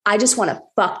I just want to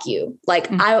fuck you. Like,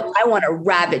 I want to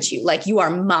ravage you. Like, you are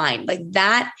mine. Like,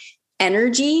 that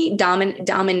energy,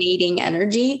 dominating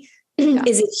energy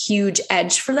is a huge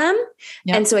edge for them.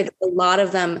 Yep. And so I think a lot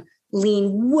of them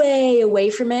lean way away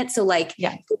from it. So like,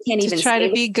 they can't even try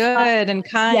to be good and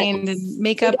kind and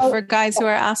make up for guys who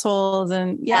are assholes.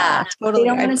 And totally. They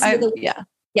don't want to say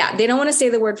they don't want to say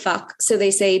the word fuck. So they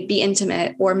say be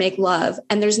intimate or make love.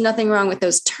 And there's nothing wrong with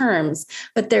those terms,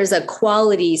 but there's a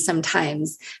quality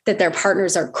sometimes that their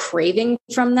partners are craving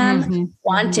from them,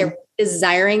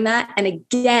 desiring that. And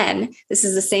again, this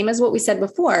is the same as what we said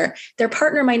before. Their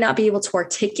partner might not be able to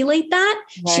articulate that.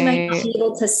 Right. She might not be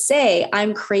able to say,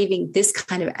 I'm craving this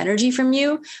kind of energy from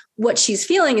you. What she's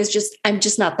feeling is just, I'm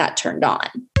just not that turned on.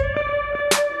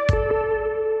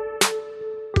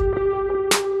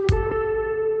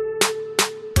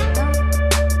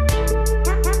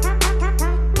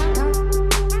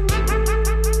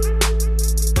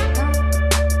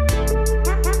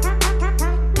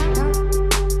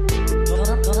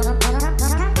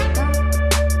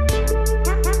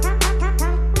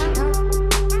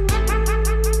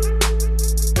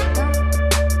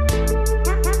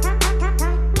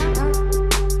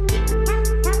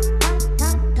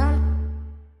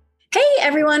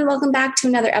 Welcome back to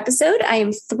another episode. I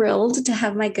am thrilled to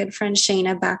have my good friend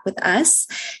Shayna back with us.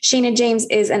 Shayna James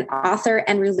is an author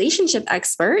and relationship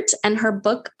expert, and her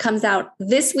book comes out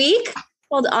this week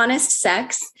called Honest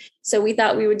Sex. So we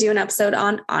thought we would do an episode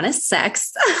on honest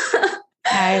sex.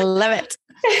 I love it.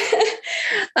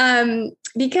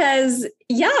 Because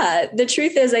the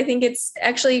truth is, I think it's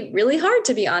actually really hard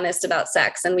to be honest about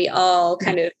sex. And we all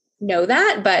kind of know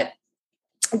that, but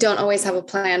don't always have a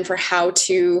plan for how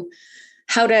to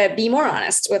be more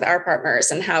honest with our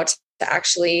partners and how to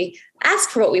actually ask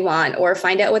for what we want or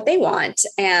find out what they want.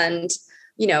 And,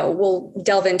 we'll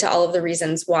delve into all of the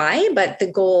reasons why, but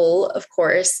the goal, of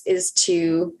course, is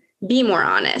to be more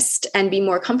honest and be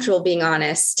more comfortable being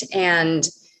honest. And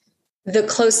the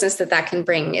closeness that can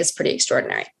bring is pretty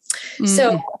extraordinary. Mm-hmm.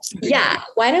 So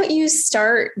why don't you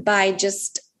start by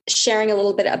just sharing a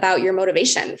little bit about your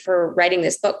motivation for writing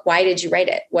this book? Why did you write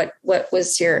it? What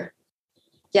was your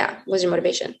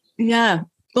motivation? Yeah.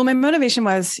 Well, my motivation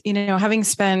was, having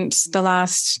spent the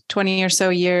last 20 or so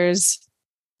years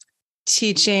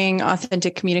teaching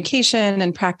authentic communication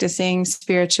and practicing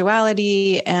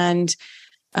spirituality and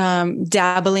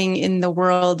dabbling in the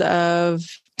world of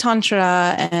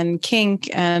Tantra and kink.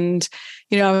 And,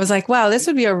 I was like, wow, this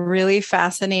would be a really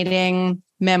fascinating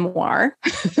memoir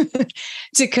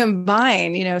to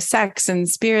combine, sex and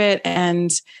spirit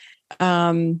and,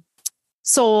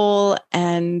 soul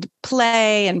and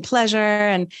play and pleasure.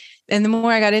 And the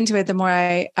more I got into it, the more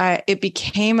it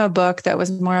became a book that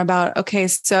was more about, okay,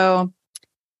 so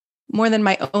more than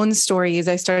my own stories,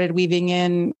 I started weaving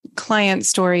in client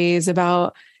stories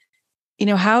about,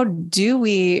 how do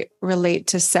we relate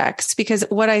to sex? Because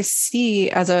what I see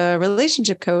as a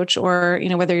relationship coach or,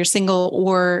 whether you're single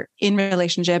or in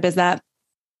relationship is that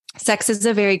sex is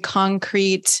a very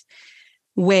concrete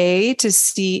way to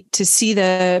see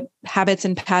the habits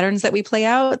and patterns that we play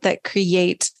out that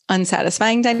create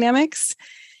unsatisfying dynamics.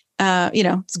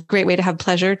 It's a great way to have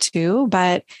pleasure too,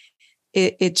 but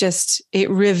it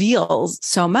reveals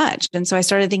so much. And so I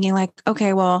started thinking like,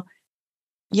 okay, well,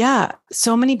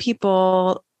 so many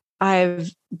people I've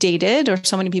dated or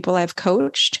so many people I've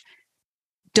coached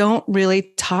don't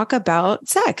really talk about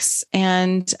sex.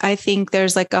 And I think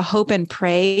there's like a hope and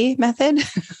pray method.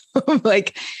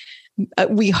 Like,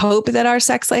 we hope that our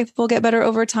sex life will get better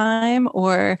over time,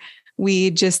 or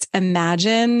we just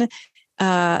imagine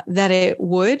that it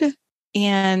would.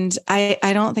 And I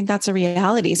don't think that's a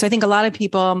reality. So I think a lot of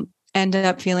people end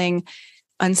up feeling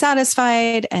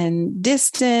unsatisfied and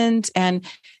distant and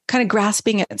kind of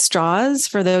grasping at straws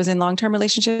for those in long-term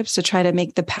relationships to try to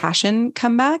make the passion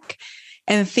come back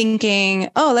and thinking,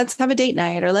 oh, let's have a date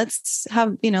night or let's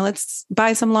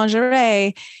buy some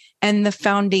lingerie. And the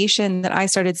foundation that I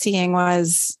started seeing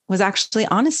was actually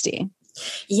honesty.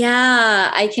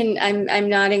 Yeah, I'm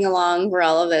nodding along for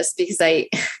all of this because I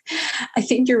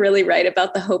think you're really right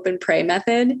about the hope and pray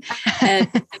method.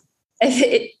 And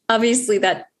obviously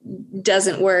that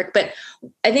doesn't work. But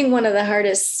I think one of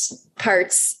the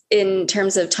parts in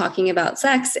terms of talking about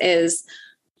sex is,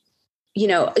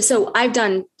 so I've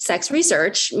done sex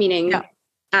research, meaning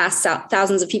asked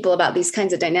thousands of people about these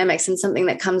kinds of dynamics. And something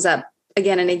that comes up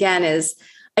again and again is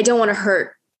I don't want to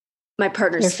hurt my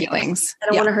partner's feelings. I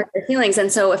don't want to hurt their feelings.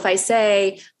 And so if I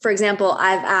say, for example,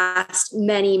 I've asked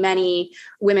many, many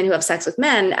women who have sex with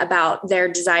men about their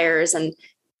desires and,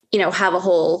 have a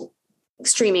whole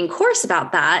streaming course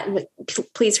about that,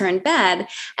 please her in bed.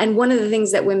 And one of the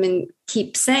things that women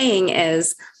keep saying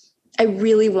is, I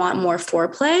really want more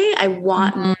foreplay. I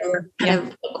want more kind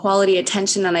of quality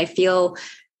attention. And I feel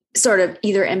sort of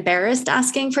either embarrassed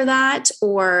asking for that,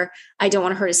 or I don't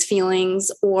want to hurt his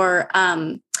feelings, or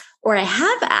I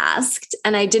have asked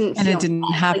and I didn't, and it didn't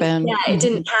happen. It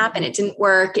didn't happen. It didn't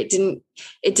work. It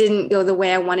didn't go the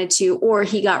way I wanted to, or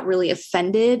he got really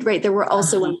offended, right? There were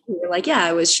also when we were like,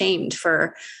 I was shamed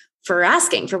for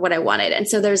asking for what I wanted. And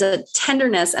so there's a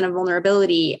tenderness and a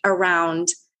vulnerability around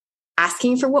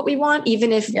asking for what we want,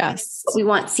 even if what we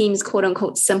want seems quote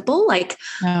unquote simple. Like,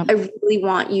 I really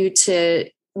want you to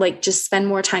like just spend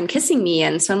more time kissing me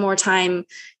and spend more time,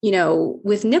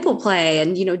 with nipple play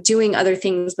and, doing other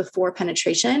things before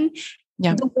penetration.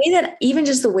 Yeah. The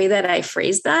way that I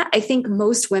phrased that, I think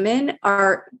most women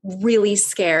are really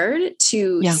scared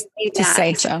to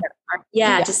say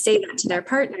that to their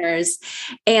partners.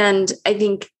 And I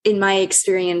think in my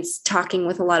experience talking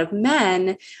with a lot of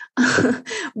men,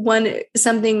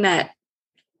 something that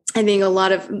I think a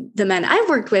lot of the men I've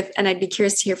worked with, and I'd be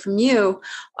curious to hear from you,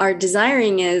 are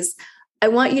desiring is, I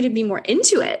want you to be more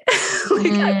into it.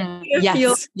 I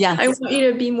want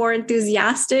you to be more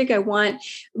enthusiastic. I want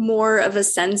more of a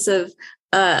sense of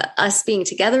us being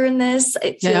together in this.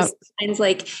 It feels sometimes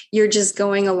like you're just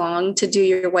going along to do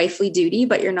your wifely duty,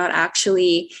 but you're not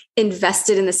actually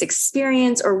invested in this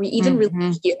experience or even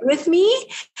really here with me.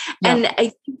 Yep. And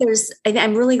I think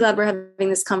I'm really glad we're having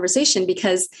this conversation,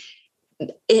 because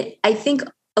I think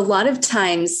a lot of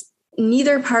times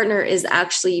neither partner is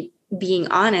actually being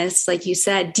honest, like you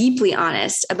said, deeply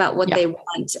honest about what they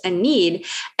want and need.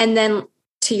 And then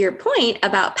to your point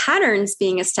about patterns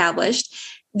being established,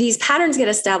 these patterns get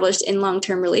established in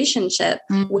long-term relationship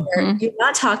where you're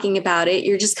not talking about it,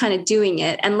 you're just kind of doing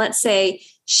it. And let's say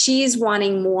she's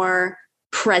wanting more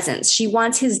presence. She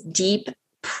wants his deep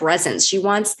presence. She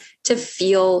wants to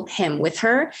feel him with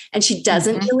her, and she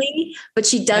doesn't but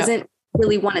she doesn't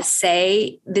really want to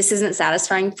say, this isn't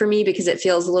satisfying for me because it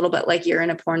feels a little bit like you're in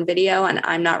a porn video and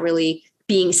I'm not really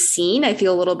being seen. I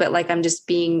feel a little bit like I'm just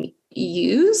being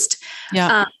used.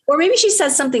 Or maybe she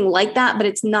says something like that, but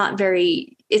it's not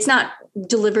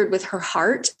delivered with her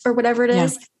heart or whatever it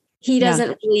is. He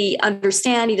doesn't really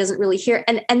understand. He doesn't really hear.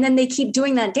 And then they keep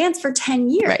doing that dance for 10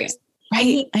 years.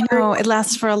 Right. I know it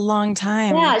lasts for a long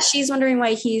time. Yeah. She's wondering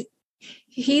why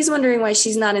he's wondering why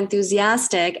she's not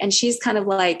enthusiastic. And she's kind of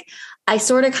like, I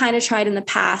sort of kind of tried in the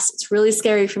past. It's really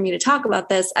scary for me to talk about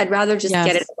this. I'd rather just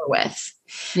get it over with.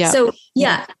 Yeah. So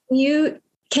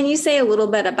can you say a little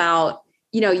bit about,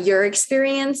 your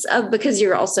experience because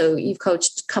you've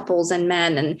coached couples and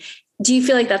men, and do you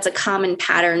feel like that's a common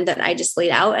pattern that I just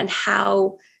laid out, and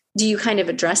how do you kind of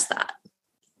address that?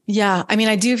 Yeah. I mean,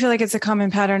 I do feel like it's a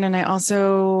common pattern. And I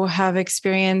also have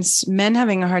experienced men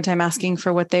having a hard time asking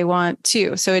for what they want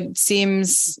too. So it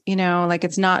seems, like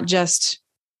it's not just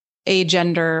a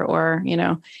gender or,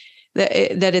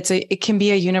 that it can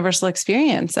be a universal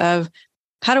experience of,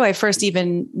 how do I first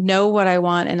even know what I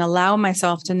want and allow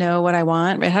myself to know what I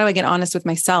want? Right? How do I get honest with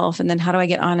myself? And then how do I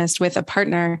get honest with a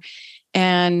partner?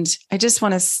 And I just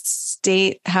want to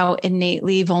state how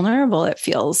innately vulnerable it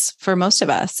feels for most of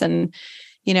us. And,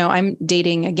 I'm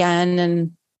dating again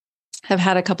and have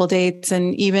had a couple dates,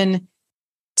 and even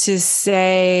to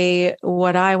say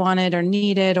what I wanted or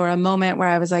needed, or a moment where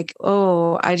I was like,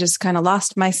 oh, I just kind of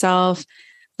lost myself.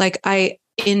 Like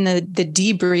in the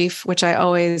debrief, which I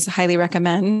always highly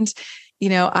recommend,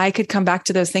 I could come back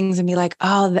to those things and be like,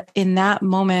 oh, in that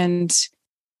moment,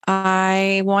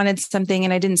 I wanted something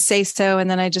and I didn't say so. And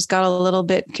then I just got a little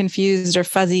bit confused or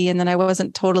fuzzy, and then I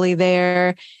wasn't totally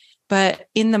there. But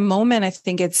in the moment, I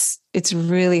think it's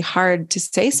really hard to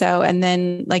say so. And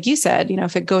then, like you said,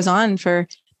 if it goes on for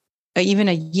even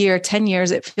a year, 10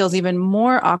 years, it feels even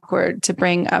more awkward to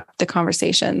bring up the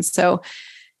conversation. So,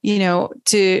 I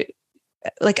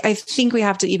think we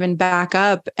have to even back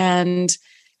up and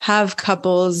have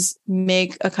couples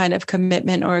make a kind of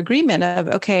commitment or agreement of,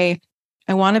 okay,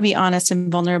 I want to be honest and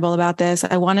vulnerable about this.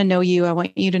 I want to know you. I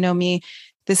want you to know me.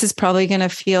 This is probably going to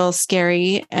feel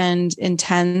scary and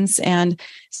intense. And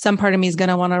some part of me is going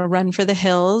to want to run for the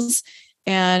hills.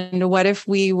 And what if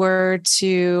we were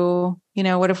to,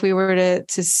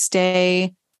 to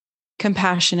stay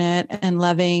compassionate and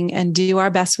loving and do our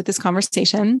best with this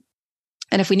conversation?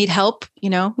 And if we need help,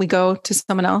 we go to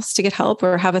someone else to get help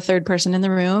or have a third person in the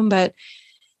room. But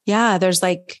yeah, there's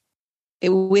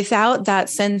without that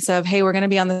sense of, hey, we're going to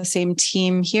be on the same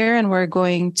team here and we're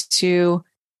going to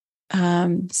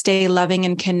stay loving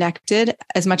and connected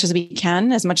as much as we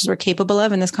can, as much as we're capable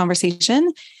of in this conversation,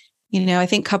 I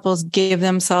think couples give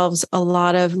themselves a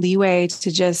lot of leeway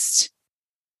to just,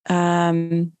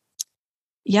 to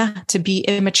be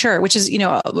immature, which is,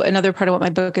 another part of what my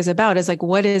book is about is like,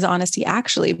 what is honesty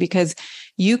actually? Because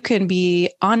you can be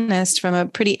honest from a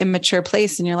pretty immature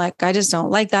place and you're like, I just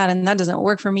don't like that. And that doesn't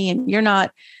work for me. And you're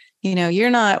not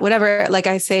whatever. Like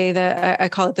I say I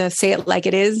call it the say it like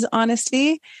it is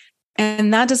honesty.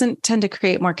 And that doesn't tend to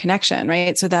create more connection,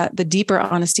 right? So that the deeper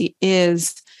honesty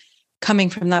is coming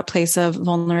from that place of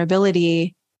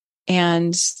vulnerability.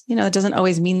 And, it doesn't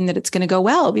always mean that it's going to go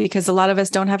well because a lot of us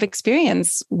don't have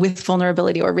experience with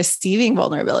vulnerability or receiving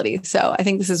vulnerability. So I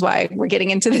think this is why we're getting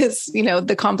into this,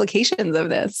 the complications of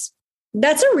this.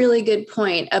 That's a really good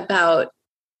point about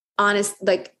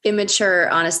like immature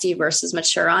honesty versus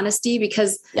mature honesty,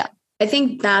 because I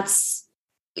think that's,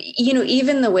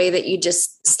 even the way that you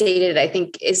just stated, I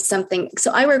think is something.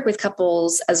 So I work with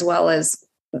couples as well as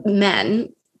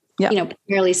men,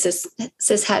 primarily cis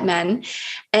het men.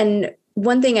 And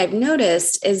one thing I've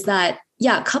noticed is that,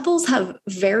 couples have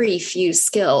very few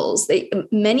skills.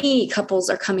 Many couples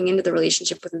are coming into the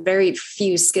relationship with very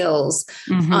few skills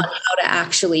on how to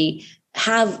actually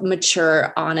have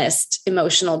mature, honest,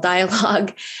 emotional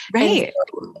dialogue. Right.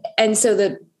 And so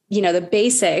the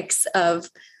basics of,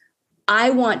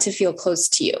 I want to feel close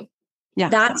to you. Yeah.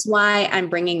 That's why I'm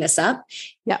bringing this up.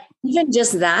 Yeah. Even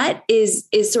just that is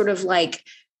sort of like,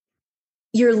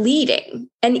 you're leading,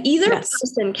 and either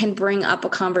person can bring up a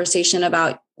conversation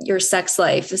about your sex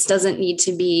life. This doesn't need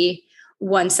to be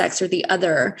one sex or the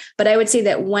other. But I would say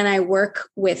that when I work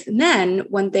with men,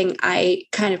 one thing I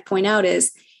kind of point out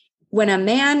is when a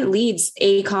man leads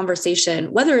a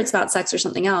conversation, whether it's about sex or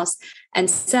something else, and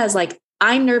says like,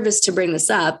 I'm nervous to bring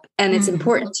this up, and it's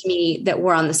important to me that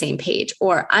we're on the same page,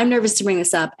 or I'm nervous to bring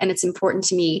this up, and it's important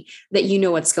to me that you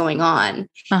know what's going on.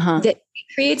 That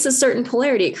creates a certain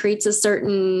polarity. It creates a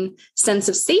certain sense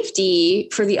of safety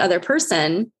for the other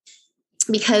person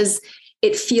because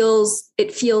it feels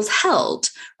held,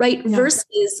 right? Yeah.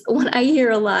 Versus what I hear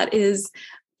a lot is,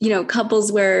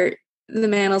 couples where the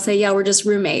man will say, yeah, we're just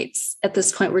roommates. At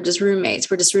this point, we're just roommates.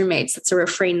 We're just roommates. That's a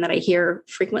refrain that I hear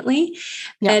frequently.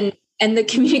 Yeah. And the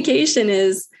communication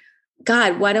is,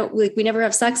 God, why don't we never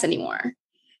have sex anymore?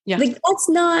 Yeah. Like that's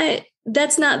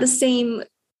not the same,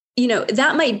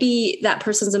 that might be that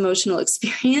person's emotional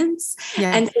experience.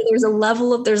 Yeah. And so there's a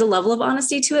level of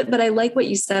honesty to it. But I like what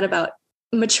you said about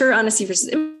mature honesty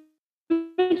versus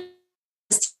honesty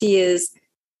is,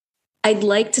 I'd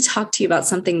like to talk to you about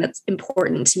something that's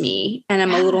important to me, and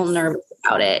I'm a little nervous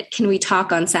about it. Can we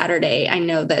talk on Saturday? I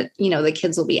know that, the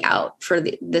kids will be out for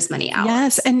this many hours.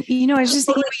 Yes. And, I was just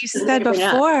thinking what you said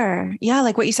before. Yeah.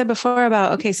 Like what you said before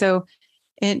about, okay, so,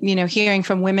 hearing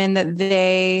from women that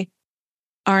they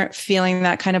aren't feeling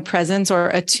that kind of presence or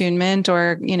attunement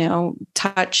or,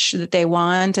 touch that they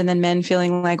want. And then men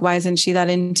feeling like, why isn't she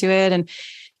that into it? And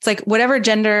it's like, whatever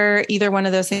gender, either one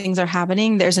of those things are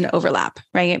happening, there's an overlap,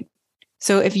 right?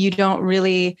 So if you don't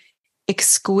really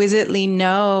exquisitely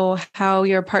know how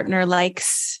your partner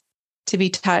likes to be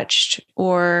touched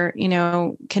or,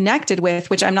 connected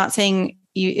with, which I'm not saying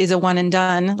is a one and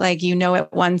done, like,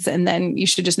 it once and then you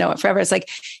should just know it forever. It's like,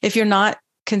 if you're not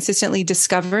consistently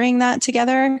discovering that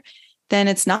together, then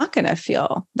it's not going to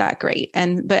feel that great.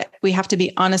 But we have to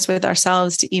be honest with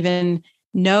ourselves to even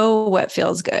know what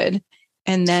feels good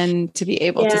and then to be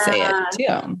able to say it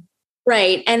too.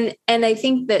 Right. And I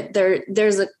think that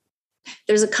there's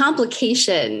a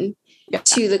complication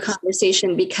to the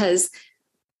conversation because,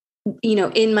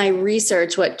 in my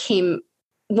research,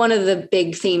 one of the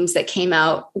big themes that came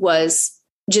out was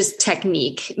just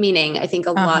technique, meaning I think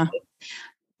a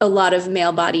lot of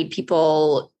male-bodied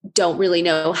people don't really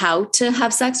know how to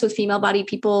have sex with female-bodied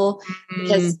people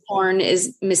because porn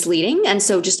is misleading. And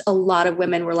so just a lot of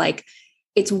women were like,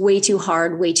 it's way too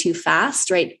hard, way too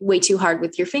fast, right? Way too hard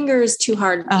with your fingers, too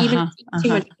hard, even too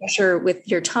much pressure with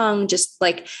your tongue, just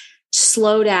like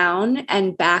slow down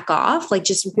and back off, like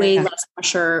just way less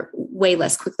pressure, way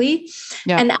less quickly.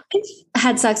 Yeah. And I've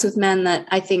had sex with men that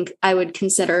I think I would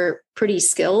consider pretty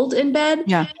skilled in bed.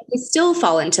 Yeah. They still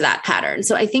fall into that pattern.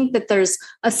 So I think that there's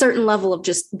a certain level of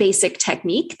just basic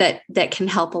technique that can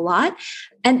help a lot.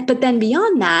 But then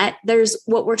beyond that, there's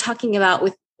what we're talking about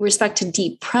with respect to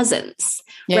deep presence,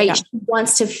 right? Yeah. She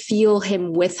wants to feel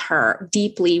him with her,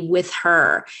 deeply with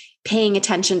her, paying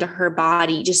attention to her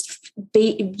body, just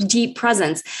deep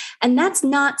presence. And that's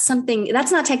not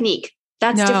technique.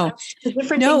 That's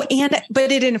different. No,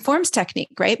 but it informs technique,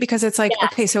 right? Because it's like,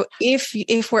 okay, so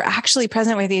if we're actually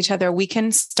present with each other, we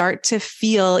can start to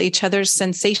feel each other's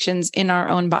sensations in our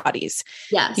own bodies.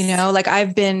 Yes. Like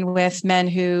I've been with men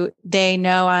who they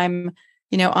know I'm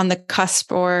on the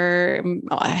cusp or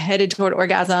headed toward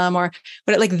orgasm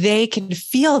but like they can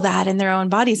feel that in their own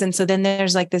bodies. And so then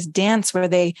there's like this dance where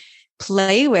they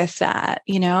play with that,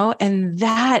 and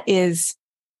that is,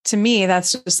 to me,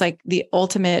 that's just like the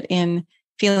ultimate in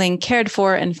feeling cared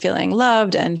for and feeling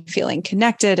loved and feeling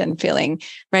connected and feeling,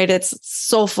 right? It's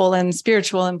soulful and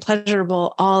spiritual and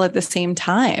pleasurable all at the same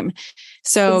time.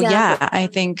 So exactly. I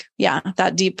think,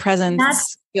 that deep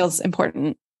presence feels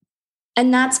important.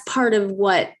 And that's part of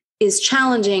what is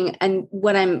challenging. And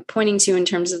what I'm pointing to in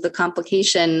terms of the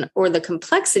complication or the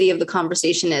complexity of the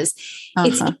conversation is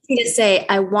it's easy to say,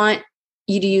 I want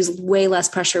you to use way less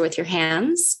pressure with your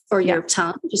hands or your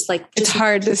tongue. It's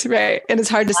hard to right. And it's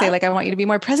hard to say, like, I want you to be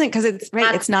more present because it's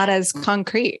right. It's not as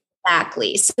concrete.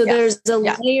 Exactly. So there's a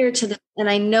layer to the, and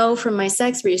I know from my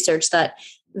sex research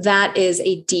that is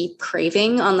a deep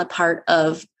craving on the part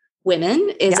of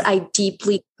women is I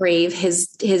deeply crave his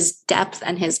depth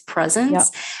and his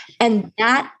presence. And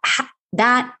that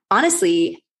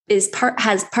honestly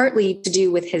has partly to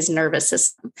do with his nervous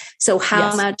system. So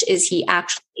how much is he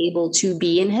actually able to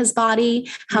be in his body?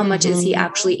 How much is he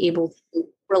actually able to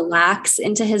relax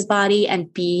into his body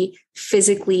and be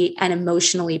physically and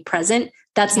emotionally present?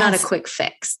 That's not a quick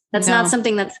fix. That's not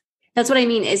something that's what I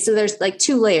mean is, so there's like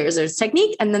two layers. There's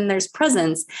technique and then there's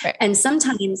presence. Right. And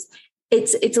sometimes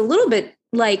it's a little bit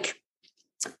like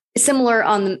similar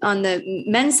on the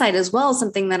men's side as well.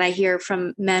 Something that I hear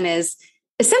from men is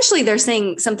essentially they're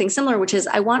saying something similar, which is,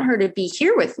 I want her to be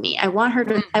here with me. I want her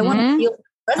to, I want to feel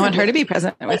present. I want her to be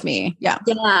present with me. Yeah.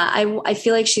 Yeah. I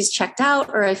feel like she's checked out,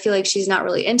 or I feel like she's not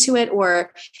really into it,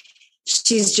 or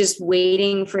she's just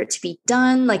waiting for it to be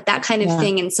done, like that kind of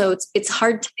thing. And so it's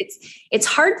hard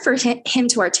for him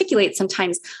to articulate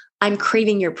sometimes, I'm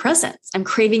craving your presence. I'm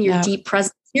craving your deep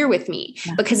presence here with me,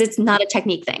 because it's not a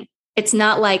technique thing. It's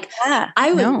not like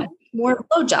I would like more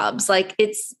blowjobs. Like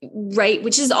it's right,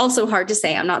 which is also hard to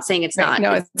say. I'm not saying it's not.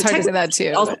 No, it's hard to say that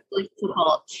too. Also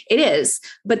difficult. It is,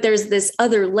 but there's this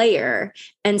other layer.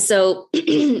 And so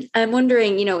I'm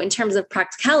wondering, in terms of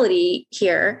practicality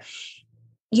here,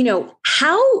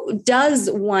 how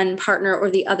does one partner or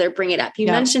the other bring it up? You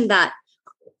mentioned that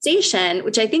conversation,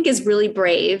 which I think is really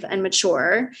brave and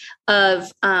mature,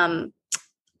 of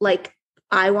like,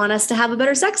 I want us to have a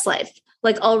better sex life.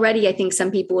 Like already, I think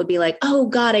some people would be like, oh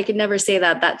God, I could never say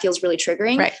that. That feels really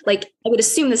triggering. Right. Like I would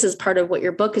assume this is part of what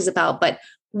your book is about, but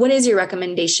what is your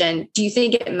recommendation? Do you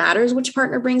think it matters which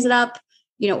partner brings it up?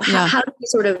 How do you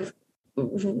sort of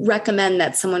recommend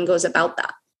that someone goes about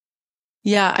that?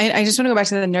 Yeah. I just want to go back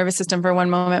to the nervous system for one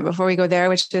moment before we go there,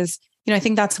 which is, I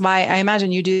think that's why I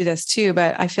imagine you do this too,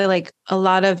 but I feel like a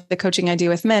lot of the coaching I do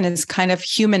with men is kind of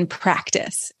human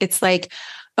practice. It's like,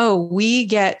 oh, we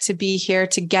get to be here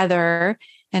together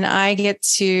and I get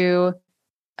to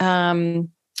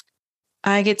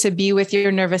be with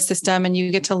your nervous system and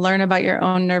you get to learn about your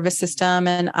own nervous system.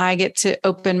 And I get to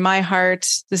open my heart.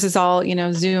 This is all,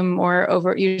 Zoom or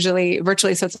over usually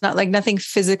virtually. So it's not like nothing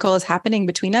physical is happening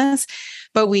between us,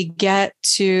 but they get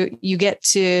to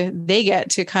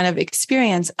kind of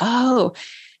experience, oh,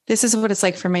 this is what it's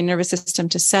like for my nervous system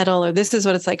to settle, or this is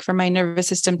what it's like for my nervous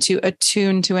system to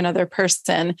attune to another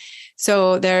person.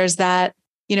 So there's that,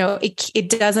 it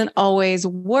doesn't always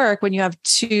work when you have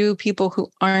two people who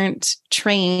aren't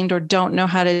trained or don't know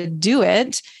how to do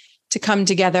it to come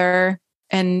together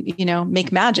and,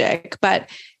 make magic. But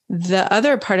the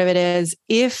other part of it is,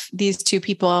 if these two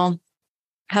people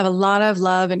have a lot of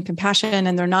love and compassion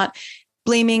and they're not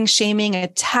blaming, shaming,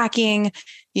 attacking,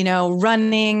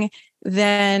 running,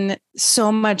 then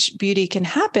so much beauty can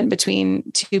happen between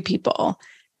two people.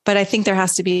 But I think there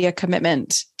has to be a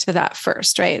commitment to that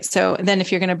first, right? So then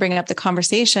if you're going to bring up the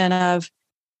conversation of,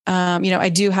 I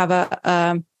do have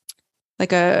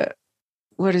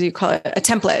what do you call it? A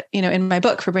template, in my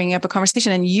book for bringing up a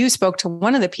conversation. And you spoke to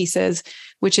one of the pieces,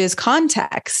 which is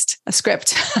context, a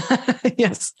script.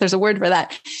 Yes, there's a word for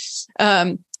that.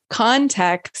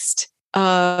 Context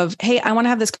of, hey, I want to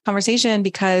have this conversation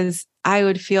because I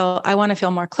want to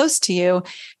feel more close to you.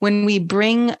 When we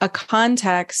bring a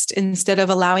context, instead of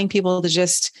allowing people to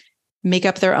just make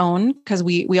up their own, because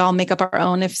we all make up our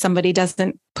own if somebody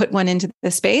doesn't put one into the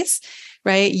space,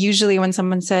 right? Usually when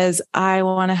someone says, I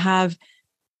want to have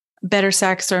better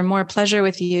sex or more pleasure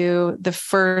with you, the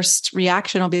first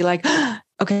reaction will be like,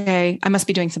 okay, I must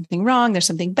be doing something wrong. There's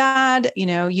something bad.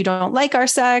 You don't like our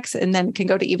sex, and then it can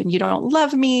go to even, you don't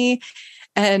love me.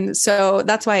 And so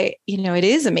that's why, it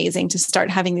is amazing to start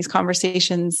having these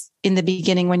conversations in the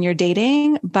beginning when you're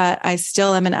dating. But I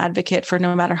still am an advocate for,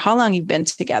 no matter how long you've been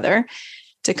together,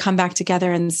 to come back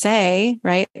together and say,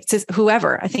 right? It's just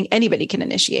whoever, I think anybody can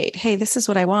initiate, hey, this is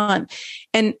what I want.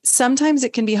 And sometimes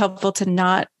it can be helpful to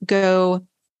not go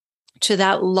to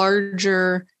that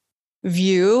larger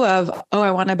view of, oh, I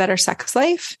want a better sex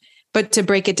life, but to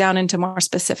break it down into more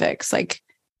specifics. Like,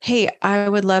 hey, I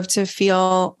would love to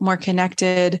feel more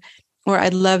connected, or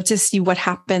I'd love to see what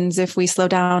happens if we slow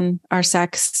down our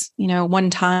sex, one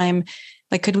time.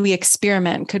 Like, could we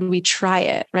experiment? Could we try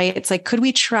it? Right? It's like, could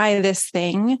we try this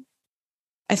thing?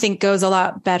 I think goes a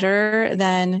lot better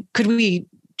than could we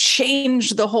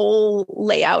change the whole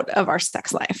layout of our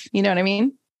sex life? You know what I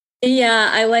mean? Yeah,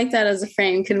 I like that as a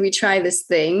frame. Could we try this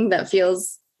thing that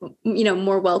feels,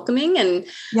 more welcoming? And,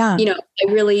 I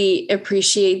really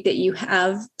appreciate that you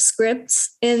have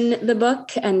scripts in the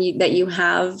book and that you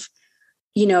have,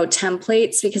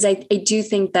 templates, because I do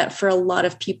think that for a lot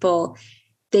of people,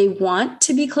 they want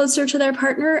to be closer to their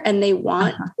partner and they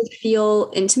want to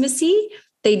feel intimacy.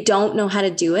 They don't know how to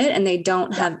do it and they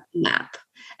don't have a map.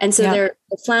 And so they're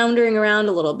floundering around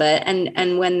a little bit.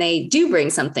 And when they do bring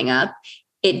something up,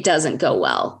 it doesn't go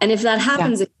well. And if that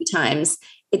happens a few times,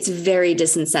 it's very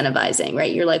disincentivizing,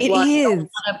 right? You're like, well, I don't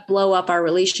want to blow up our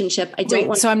relationship. I don't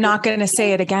want so I'm not going to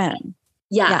say it again.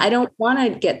 Yeah. I don't want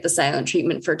to get the silent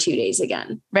treatment for 2 days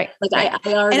again. Right. Like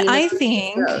I already, and I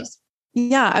think,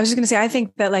 I was just going to say, I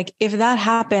think that like, if that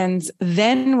happens,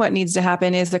 then what needs to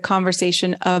happen is the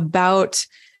conversation about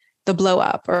the blow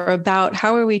up, or about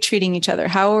how are we treating each other?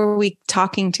 How are we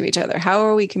talking to each other? How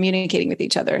are we communicating with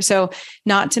each other? So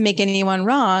not to make anyone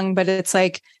wrong, but it's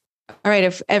like, all right,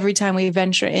 if every time we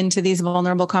venture into these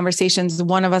vulnerable conversations,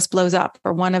 one of us blows up,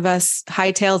 or one of us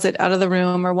hightails it out of the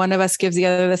room, or one of us gives the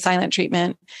other the silent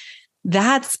treatment,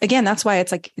 that's why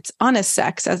it's like, it's honest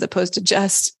sex as opposed to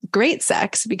just great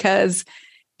sex, because,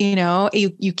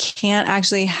 you can't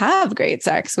actually have great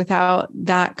sex without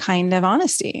that kind of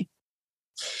honesty.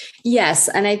 Yes.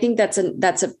 And I think that's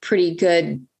a pretty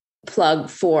good plug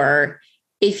for,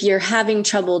 if you're having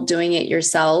trouble doing it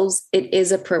yourselves, it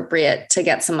is appropriate to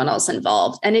get someone else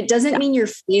involved. And it doesn't mean you're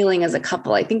failing as a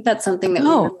couple. I think that's something that we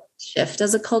really shift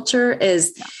as a culture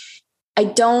is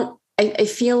I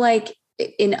feel like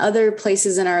in other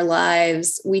places in our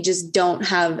lives, we just don't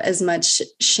have as much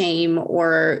shame,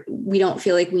 or we don't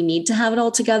feel like we need to have it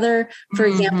all together. For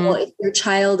example, if your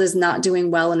child is not doing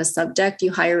well in a subject,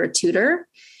 you hire a tutor.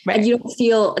 Right. And you don't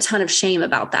feel a ton of shame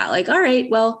about that. Like, all right,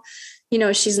 well,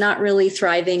 she's not really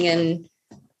thriving in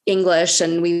English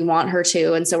and we want her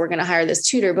to. And so we're going to hire this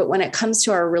tutor. But when it comes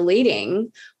to our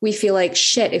relating, we feel like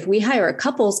shit, if we hire a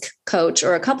couples coach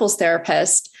or a couples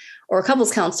therapist or a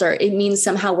couples counselor, it means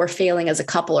somehow we're failing as a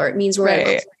couple, or it means we're at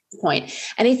a point.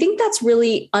 And I think that's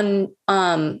really,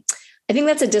 I think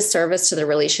that's a disservice to the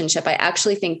relationship. I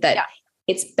actually think that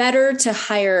it's better to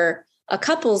hire a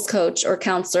couples coach or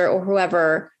counselor or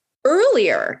whoever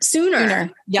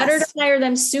sooner. Yes. Better to hire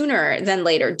them sooner than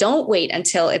later. Don't wait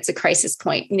until it's a crisis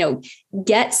point,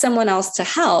 get someone else to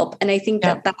help. And I think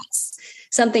that that's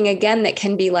something, again, that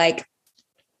can be like,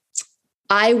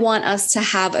 I want us to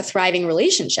have a thriving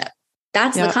relationship.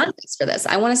 That's the context for this.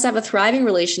 I want us to have a thriving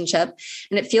relationship.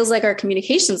 And it feels like our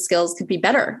communication skills could be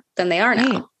better than they are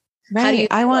now. Right.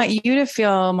 I want you to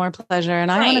feel more pleasure,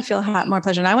 and I want to feel more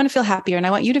pleasure, and I want to feel happier, and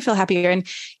I want you to feel happier. And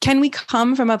can we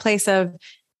come from a place of,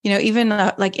 even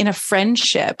like in a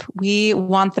friendship, we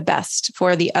want the best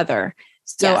for the other.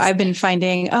 So I've been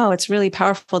finding, it's really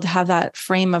powerful to have that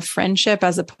frame of friendship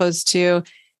as opposed to,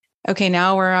 okay,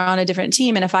 now we're on a different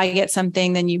team. And if I get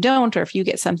something, then you don't, or if you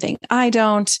get something, I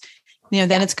don't,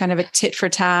 then it's kind of a tit for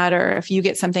tat, or if you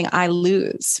get something, I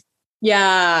lose.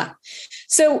 Yeah.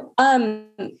 So,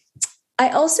 I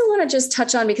also want to just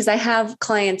touch on, because I have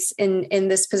clients in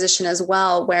this position as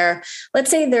well, where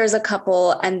let's say there's a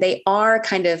couple and they are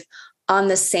kind of on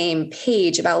the same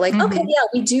page about like, okay,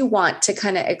 we do want to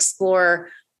kind of explore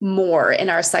more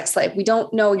in our sex life. We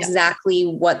don't know exactly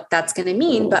what that's going to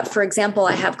mean. But for example,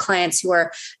 I have clients who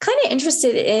are kind of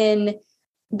interested in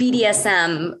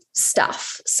BDSM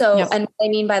stuff. So, and what I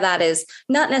mean by that is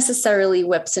not necessarily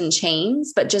whips and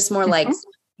chains, but just more like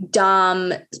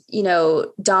Dom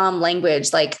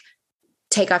language, like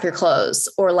take off your clothes,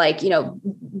 or like,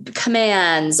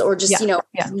 commands, or just,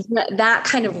 that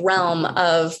kind of realm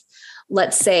of,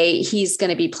 let's say he's going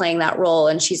to be playing that role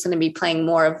and she's going to be playing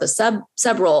more of the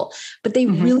sub role, but they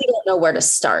really don't know where to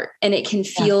start. And it can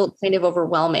feel kind of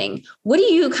overwhelming. What do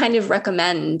you kind of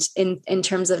recommend in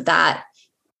terms of that,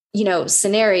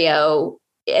 scenario?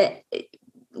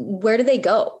 Where do they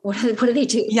go? What do they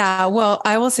do? Yeah. Well,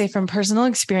 I will say from personal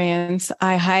experience,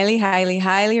 I highly, highly,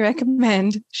 highly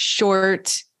recommend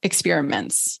short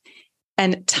experiments.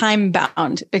 and time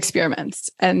bound experiments.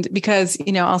 And because,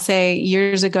 I'll say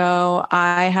years ago,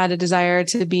 I had a desire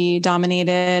to be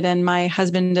dominated, and my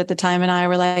husband at the time and I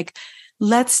were like,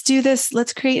 let's do this.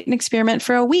 Let's create an experiment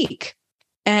for a week.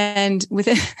 And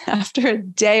after a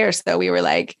day or so, we were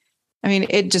like,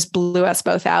 it just blew us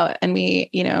both out. And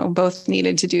we, both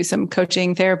needed to do some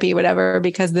coaching, therapy, whatever,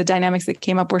 because the dynamics that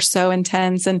came up were so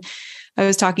intense. And I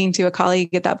was talking to a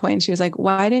colleague at that point, and she was like,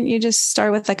 why didn't you just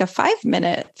start with like a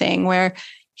 5-minute thing where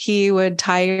he would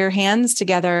tie your hands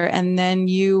together and then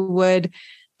you would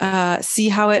see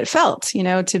how it felt,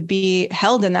 to be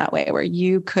held in that way where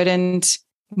you couldn't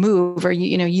move, or,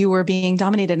 you were being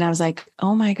dominated. And I was like,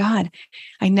 oh my God,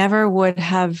 I never would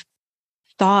have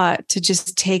thought to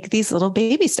just take these little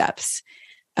baby steps.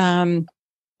 And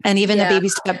even the baby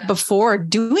step before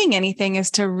doing anything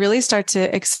is to really start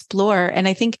to explore. And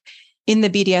I think in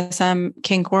the BDSM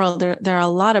kink world, there are a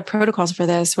lot of protocols for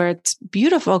this where it's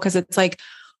beautiful because it's like,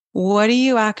 what are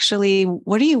you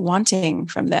wanting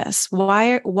from this?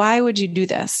 Why would you do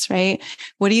this? Right?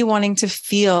 What are you wanting to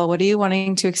feel? What are you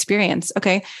wanting to experience?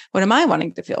 Okay. What am I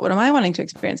wanting to feel? What am I wanting to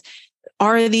experience?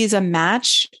 Are these a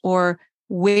match, or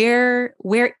where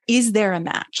is there a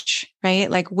match, right?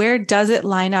 Like, where does it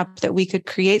line up that we could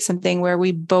create something where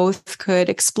we both could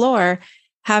explore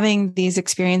having these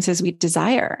experiences we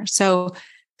desire? So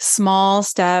small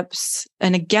steps.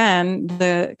 And again,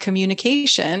 the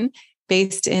communication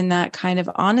based in that kind of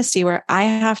honesty where I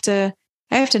have to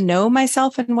know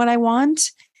myself and what I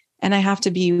want, and I have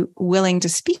to be willing to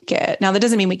speak it. Now, that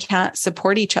doesn't mean we can't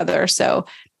support each other. So,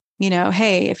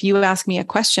 hey, if you ask me a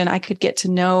question, I could get to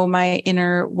know my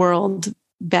inner world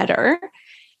better,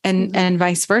 and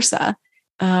vice versa.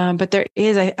 But there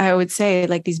is, I would say,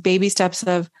 like these baby steps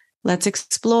of let's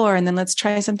explore, and then let's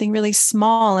try something really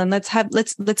small, and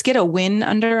let's get a win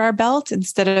under our belt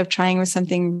instead of trying with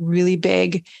something really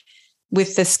big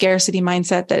with the scarcity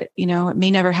mindset that, it may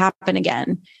never happen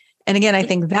again. And again, I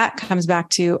think that comes back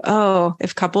to,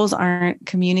 if couples aren't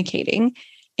communicating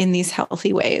in these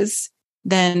healthy ways,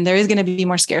 then there is going to be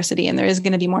more scarcity, and there is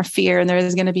going to be more fear, and there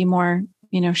is going to be more,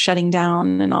 shutting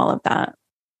down and all of that.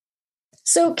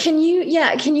 So can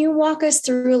you walk us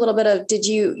through a little bit of, did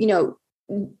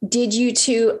you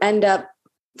two end up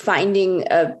finding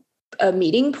a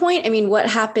meeting point? What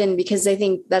happened? Because I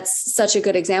think that's such a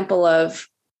good example of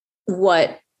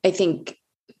what I think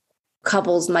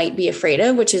couples might be afraid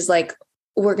of, which is like,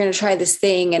 we're going to try this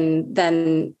thing, and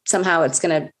then somehow it's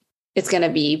going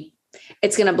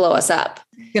to blow us up.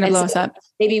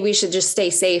 Maybe we should just stay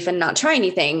safe and not try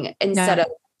anything instead of,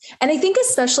 and I think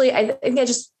especially, I think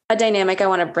a dynamic I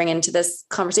want to bring into this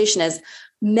conversation is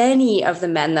many of the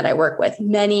men that I work with,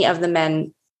 many of the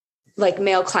men, like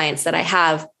male clients that I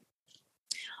have,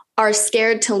 are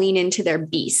scared to lean into their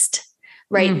beast,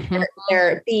 right? Mm-hmm.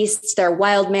 Their beasts, their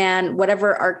wild man,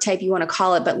 whatever archetype you want to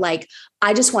call it. But like,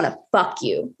 I just want to fuck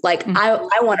you. Like,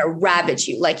 I want to ravage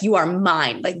you. Like, you are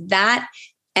mine. Like that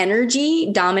energy,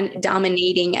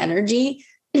 dominating energy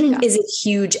is a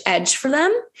huge edge for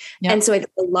them. Yeah. And so I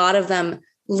think a lot of them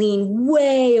lean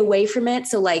way away from it.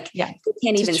 So like, they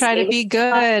can't even try to be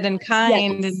good and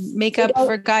kind and make up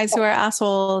for guys who are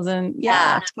assholes. And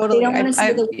totally. They don't want to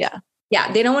say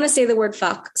they don't want to say the word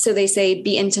fuck. So they say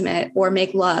be intimate or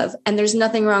make love. And there's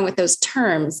nothing wrong with those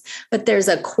terms, but there's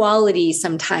a quality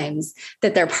sometimes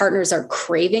that their partners are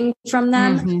craving from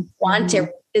them,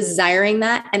 desiring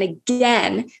that. And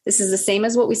again, this is the same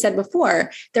as what we said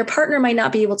before. Their partner might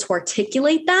not be able to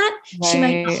articulate that. Right. She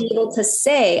might not be able to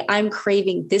say, I'm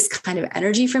craving this kind of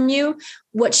energy from you.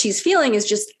 What she's feeling is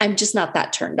just, I'm just not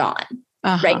that turned on.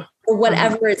 Right. Or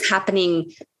whatever is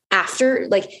happening after,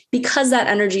 like, because that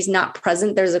energy is not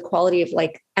present, there's a quality of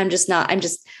like, I'm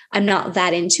not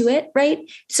that into it. Right.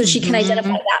 So she can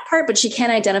identify that part, but she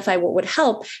can't identify what would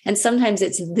help. And sometimes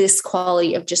it's this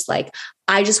quality of just like,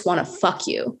 I just want to fuck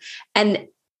you. And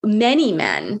many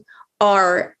men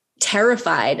are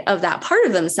terrified of that part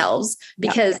of themselves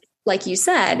because like you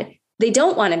said, they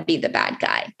don't want to be the bad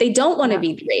guy. They don't want to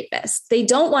be the rapist. They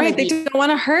don't want they don't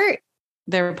want to hurt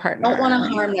their partner. Don't want to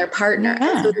harm their partner.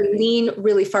 Yeah. So they lean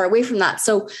really far away from that.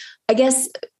 So I guess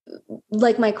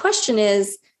like my question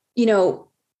is,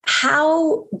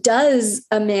 how does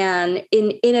a man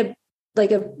in a,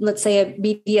 like a, let's say a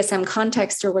BDSM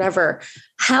context or whatever,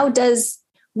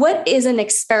 what is an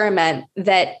experiment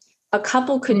that a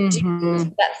couple could do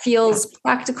that feels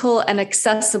practical and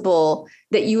accessible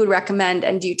that you would recommend?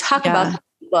 And do you talk about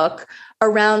the book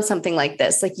around something like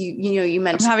this? Like you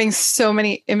mentioned, I'm having so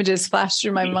many images flash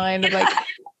through my mind of like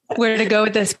where to go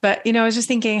with this. But, I was just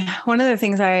thinking one of the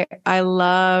things I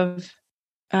love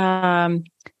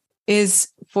is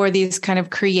for these kind of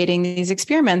creating these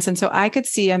experiments. And so I could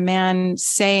see a man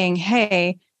saying,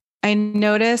 hey, I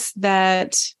notice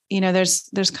that,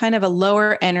 there's kind of a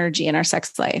lower energy in our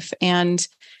sex life. And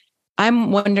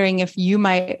I'm wondering if you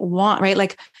might want, right?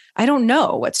 Like, I don't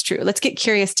know what's true. Let's get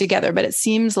curious together. But it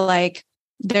seems like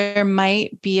there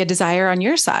might be a desire on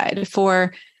your side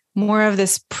for more of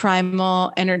this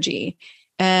primal energy.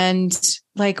 And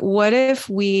like, what if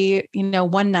we,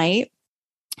 one night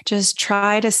just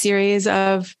tried a series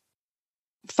of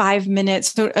 5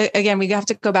 minutes. So again, we have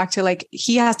to go back to like,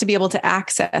 he has to be able to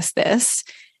access this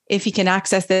if he can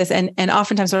access this. And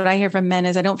oftentimes what I hear from men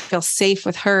is I don't feel safe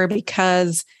with her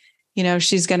because,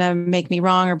 she's going to make me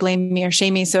wrong or blame me or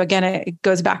shame me. So again, it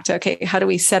goes back to, okay, how do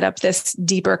we set up this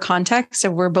deeper context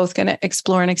of we're both going to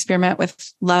explore and experiment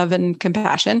with love and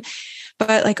compassion.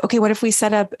 But like, okay, what if we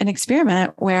set up an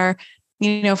experiment where,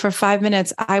 for 5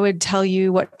 minutes, I would tell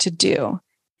you what to do.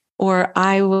 Or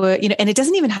I would, and it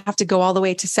doesn't even have to go all the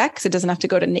way to sex. It doesn't have to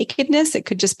go to nakedness. It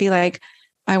could just be like,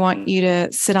 I want you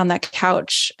to sit on that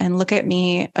couch and look at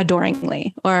me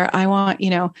adoringly. Or I want,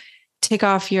 take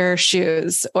off your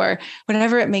shoes or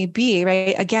whatever it may be,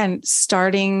 right? Again,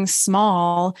 starting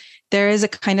small, there is a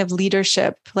kind of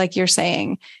leadership, like you're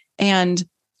saying. And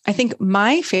I think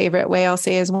my favorite way I'll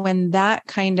say is when that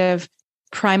kind of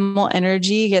primal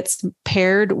energy gets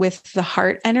paired with the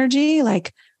heart energy,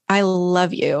 like, I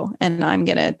love you and I'm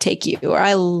going to take you, or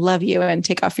I love you and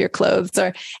take off your clothes,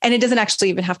 and it doesn't actually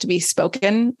even have to be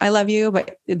spoken, I love you,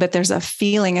 but there's a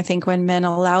feeling, I think, when men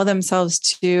allow themselves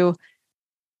to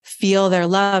feel their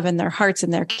love and their hearts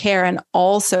and their care, and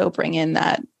also bring in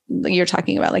that you're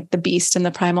talking about, like the beast and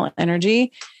the primal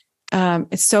energy.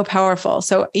 It's so powerful.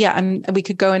 So yeah, we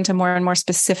could go into more and more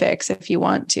specifics if you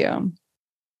want to.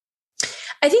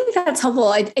 I think that's helpful.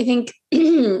 I think,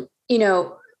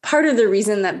 part of the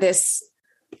reason that this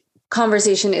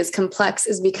conversation is complex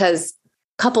is because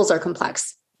couples are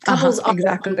complex. Couples are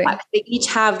complex. They each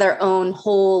have their own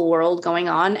whole world going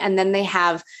on. And then they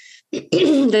have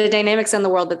the dynamics in the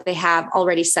world that they have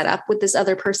already set up with this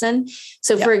other person.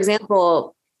 So for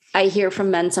example, I hear from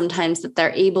men sometimes that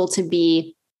they're able to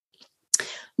be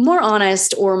more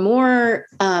honest or more,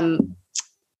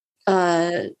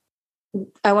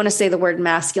 I want to say the word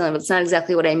masculine, but it's not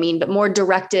exactly what I mean, but more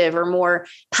directive or more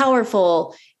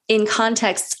powerful in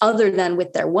contexts other than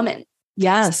with their woman.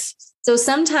 Yes. So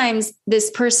sometimes this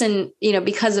person,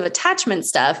 because of attachment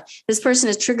stuff, this person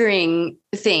is triggering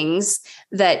things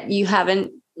that you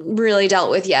haven't really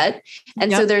dealt with yet.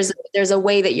 And so there's a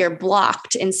way that you're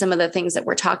blocked in some of the things that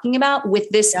we're talking about with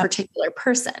this particular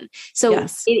person. So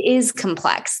it is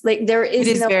complex. Like there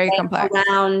is no way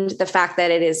around the fact that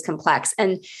it is complex.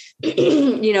 And,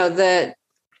 the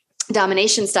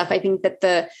domination stuff, I think that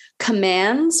the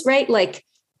commands, right? Like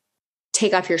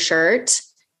take off your shirt,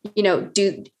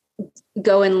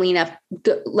 go and lean up,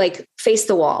 like face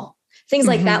the wall, things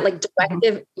like that, like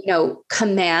directive,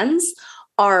 commands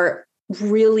are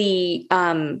really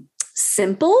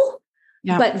simple,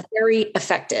 but very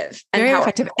effective. Very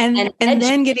effective. And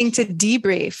then getting to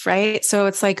debrief, right? So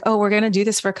it's like, oh, we're going to do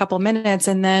this for a couple minutes.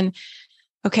 And then,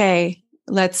 okay,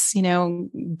 let's,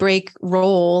 break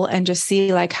roll and just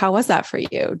see like, how was that for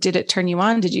you? Did it turn you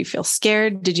on? Did you feel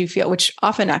scared? Did you feel, which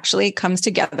often actually comes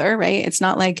together, right? It's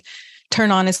not like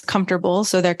turn on is comfortable.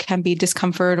 So there can be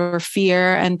discomfort or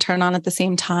fear and turn on at the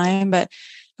same time. But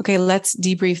okay, let's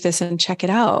debrief this and check it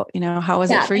out. How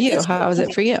was it for you? How was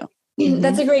it for you?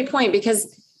 That's a great point,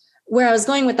 because where I was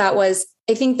going with that was,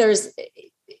 I think there's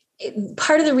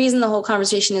part of the reason the whole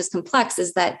conversation is complex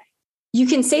is that you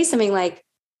can say something like,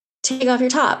 take off your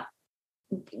top,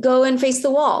 go and face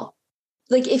the wall.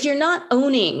 Like if you're not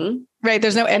owning, right.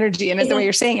 There's no energy in it. The way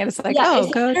you're saying it, it's like,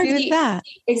 go do that.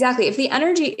 Exactly. If the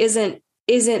energy isn't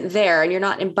there and you're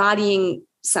not embodying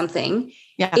something,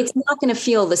 it's not going to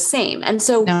feel the same. And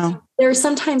so there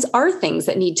sometimes are things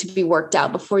that need to be worked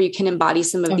out before you can embody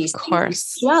some of these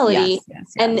sexuality.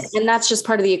 Yes. And that's just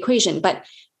part of the equation. But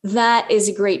that is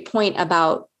a great point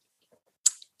about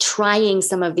trying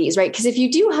some of these, right? Because if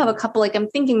you do have a couple, like I'm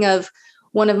thinking of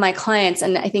one of my clients,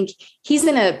 and I think he's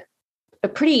in a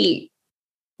pretty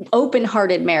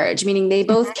open-hearted marriage, meaning they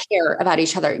both care about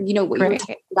each other. What you were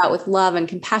talking about with love and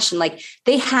compassion, like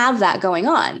they have that going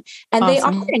on and they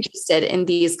are interested in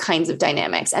these kinds of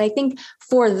dynamics. And I think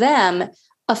for them,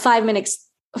 a 5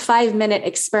 minute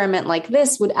experiment like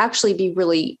this would actually be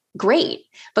really great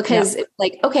because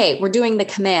like, okay, we're doing the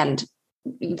command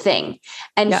thing.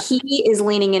 And he is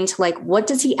leaning into like, what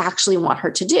does he actually want her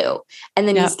to do? And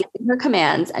then he's giving her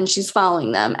commands and she's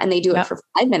following them and they do it for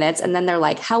 5 minutes. And then they're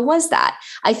like, how was that?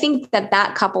 I think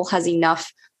that couple has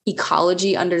enough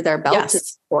ecology under their belt to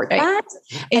support that.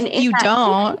 And if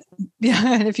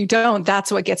you don't,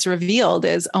 that's what gets revealed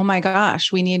is, oh my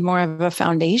gosh, we need more of a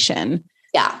foundation.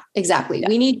 Yeah, exactly. Yeah.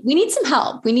 We need some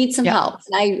help. We need some help.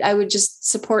 And I would just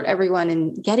support everyone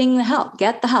in getting the help,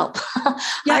 get the help.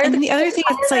 Yeah. And the other thing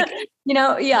is like,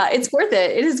 it's worth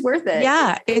it. It is worth it.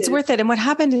 Yeah, it's worth it. And what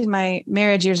happened in my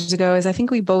marriage years ago is I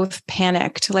think we both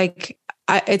panicked. Like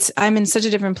I'm in such a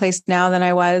different place now than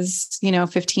I was,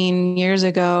 15 years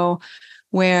ago,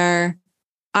 where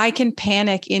I can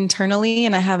panic internally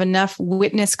and I have enough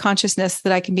witness consciousness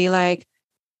that I can be like,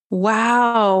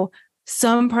 wow,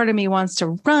 some part of me wants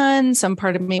to run. Some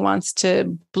part of me wants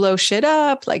to blow shit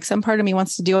up. Like some part of me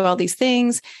wants to do all these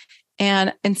things.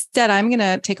 And instead I'm going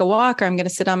to take a walk, or I'm going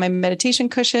to sit on my meditation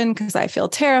cushion because I feel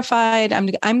terrified. I'm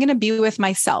going to be with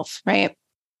myself. Right.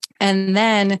 And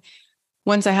then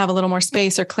once I have a little more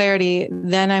space or clarity,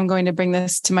 then I'm going to bring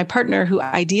this to my partner, who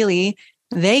ideally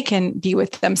they can be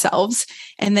with themselves.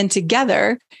 And then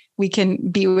together we can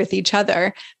be with each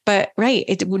other. But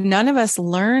none of us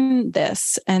learn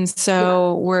this. And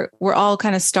so we're all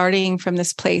kind of starting from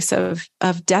this place of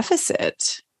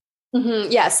deficit.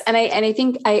 Mm-hmm. Yes. And I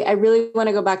think I really want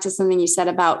to go back to something you said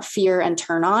about fear and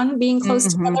turn on being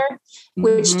close together,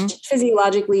 which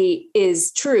physiologically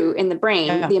is true in the brain.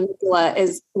 Yeah. The amygdala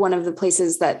is one of the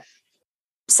places that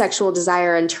sexual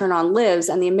desire and turn on lives.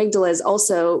 And the amygdala is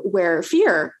also where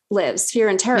fear lives, fear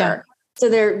and terror. Yeah. So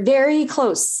they're very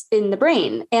close in the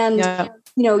brain. And,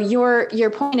 your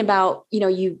point about,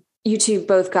 you two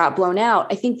both got blown out.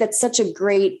 I think that's such a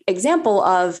great example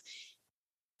of,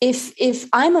 if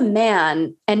I'm a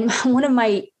man and one of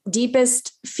my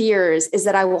deepest fears is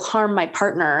that I will harm my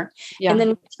partner, and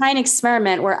then try an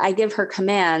experiment where I give her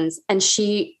commands and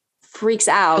she freaks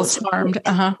out, feels harmed,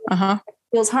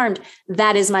 feels harmed,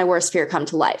 that is my worst fear come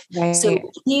to life. Right. So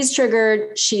he's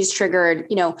triggered, she's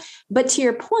triggered, but to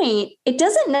your point, it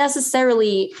doesn't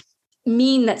necessarily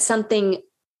mean that something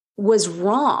was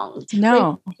wrong.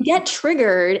 No, we get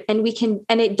triggered and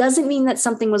it doesn't mean that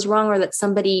something was wrong or that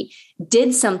somebody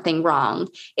did something wrong.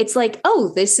 It's like,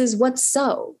 oh, this is what's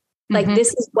so like, this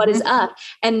is what is up.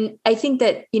 And I think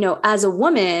that, as a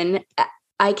woman,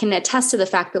 I can attest to the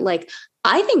fact that like,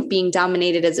 I think being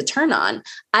dominated is a turn on.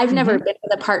 I've never been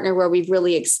with a partner where we've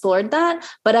really explored that,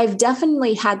 but I've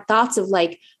definitely had thoughts of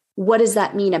like, what does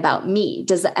that mean about me?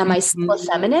 Am I still a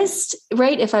feminist?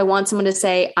 Right? If I want someone to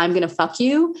say, I'm going to fuck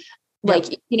you,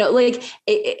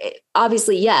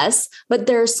 obviously, yes, but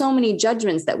there are so many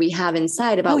judgments that we have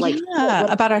inside about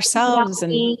about ourselves.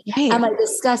 And am I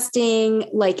disgusting?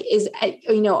 Like,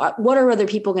 what are other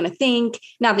people going to think?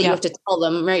 Not that you have to tell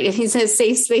them, right? If he says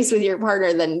safe space with your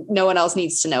partner, then no one else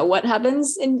needs to know what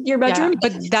happens in your bedroom. Yeah,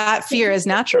 but that fear is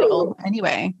natural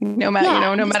anyway, no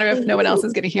matter if no one else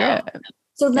is going to hear it.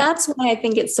 So that's why I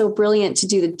think it's so brilliant to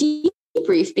do the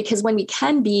debrief, because when we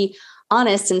can be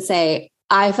honest and say,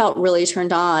 I felt really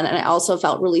turned on and I also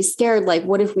felt really scared. Like,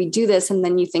 what if we do this? And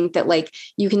then you think that like,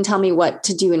 you can tell me what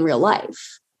to do in real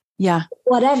life. Yeah.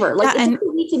 Whatever. Like, it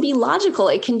doesn't need to be logical.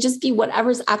 It can just be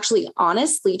whatever's actually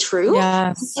honestly true.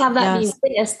 Yes. To have that be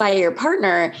witnessed by your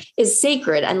partner is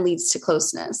sacred and leads to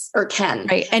closeness, or can.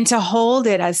 Right. And to hold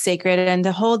it as sacred and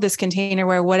to hold this container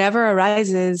where whatever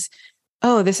arises,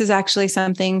 oh, this is actually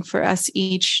something for us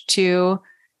each to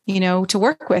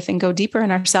work with and go deeper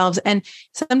in ourselves. And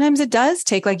sometimes it does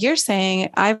take, like you're saying,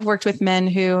 I've worked with men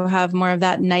who have more of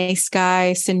that nice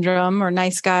guy syndrome or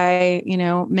nice guy,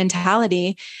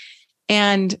 mentality,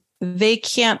 and they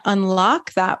can't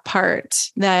unlock that part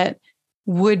that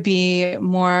would be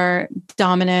more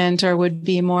dominant or would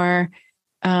be more,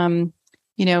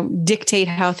 dictate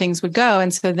how things would go.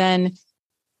 And so then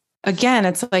again,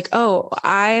 it's like, oh,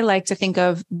 I like to think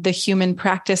of the human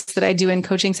practice that I do in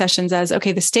coaching sessions as,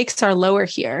 okay, the stakes are lower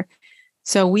here.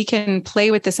 So we can play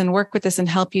with this and work with this and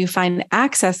help you find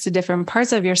access to different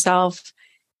parts of yourself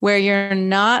where you're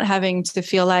not having to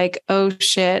feel like, oh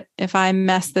shit, if I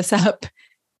mess this up,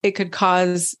 it could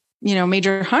cause,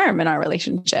 major harm in our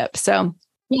relationship. So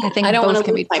I think I don't both want to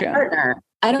can lose be my true. Partner.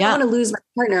 I don't want to lose my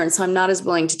partner. And so I'm not as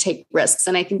willing to take risks.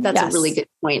 And I think that's a really good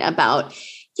point about,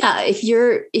 if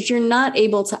you're not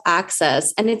able to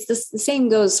access, and it's the same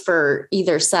goes for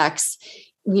either sex.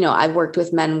 I've worked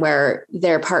with men where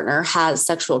their partner has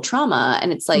sexual trauma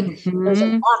and it's like,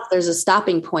 there's a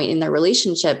stopping point in their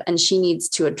relationship and she needs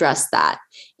to address that,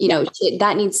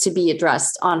 that needs to be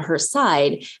addressed on her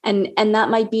side. And that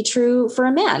might be true for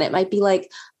a man. It might be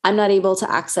like, I'm not able to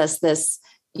access this,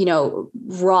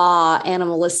 raw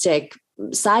animalistic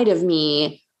side of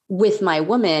me with my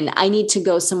woman, I need to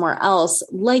go somewhere else,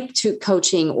 like to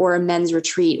coaching or a men's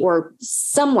retreat or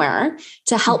somewhere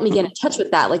to help me get in touch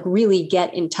with that, like really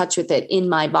get in touch with it in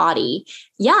my body.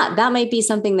 Yeah, that might be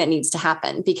something that needs to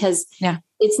happen, because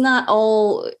it's not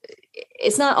all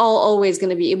always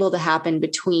going to be able to happen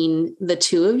between the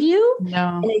two of you.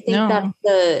 No, and I think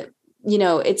that's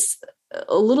it's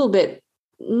a little bit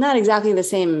not exactly the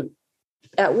same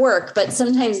at work, but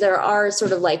sometimes there are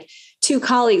sort of like two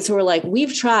colleagues who are like,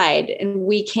 we've tried and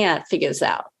we can't figure this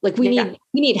out. Like we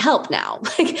need help now.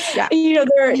 Like,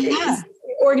 there are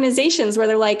organizations where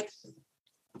they're like,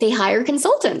 they hire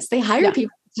consultants, they hire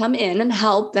people to come in and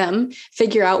help them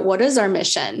figure out, what is our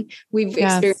mission? We've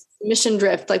experienced mission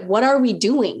drift. Like, what are we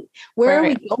doing? Where are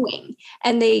we going?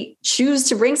 And they choose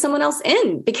to bring someone else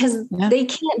in because they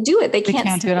can't do it. They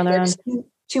can't do it on their own.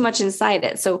 Too much inside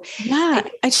it. So I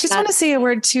just want to say a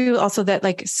word too, also, that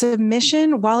like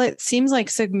submission, while it seems like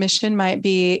submission might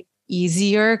be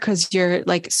easier because you're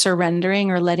like surrendering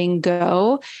or letting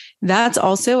go, that's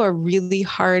also a really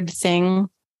hard thing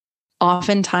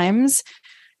oftentimes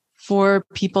for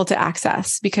people to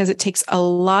access, because it takes a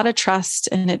lot of trust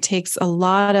and it takes a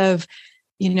lot of,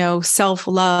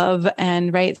 self-love.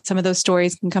 And some of those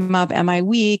stories can come up. Am I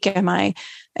weak? Am I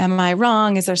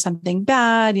wrong? Is there something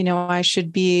bad? I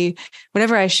should be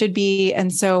whatever I should be.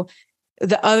 And so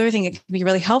the other thing that can be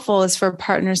really helpful is for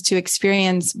partners to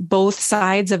experience both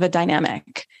sides of a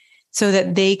dynamic so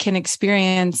that they can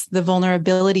experience the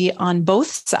vulnerability on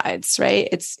both sides, right?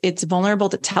 It's vulnerable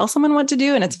to tell someone what to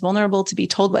do, and it's vulnerable to be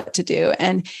told what to do.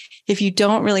 And if you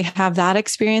don't really have that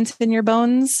experience in your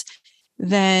bones,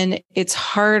 then it's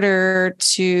harder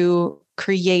to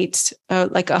create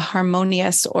a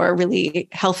harmonious or really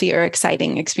healthy or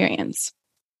exciting experience.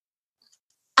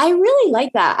 I really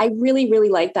like that. I really, really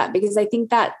like that, because I think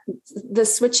that the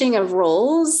switching of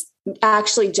roles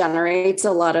actually generates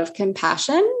a lot of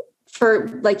compassion for,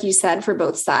 like you said, for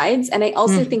both sides. And I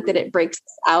also think that it breaks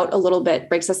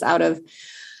us out of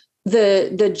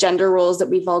the gender roles that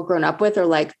we've all grown up with, are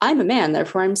like, I'm a man,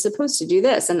 therefore I'm supposed to do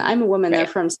this. And I'm a woman,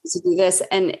 therefore I'm supposed to do this.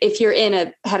 And if you're in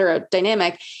a hetero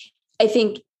dynamic, I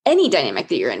think any dynamic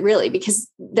that you're in, really, because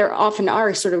there often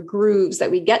are sort of grooves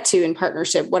that we get to in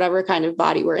partnership, whatever kind of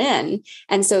body we're in.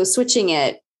 And so switching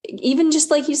it, even just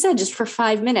like you said, just for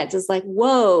 5 minutes, is like,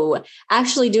 whoa,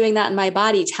 actually doing that in my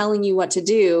body, telling you what to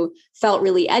do, felt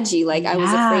really edgy. Like I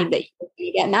was afraid that you were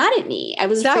going to get mad at me. I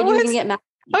was afraid you were going to get mad.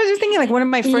 I was just thinking, like, one of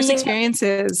my first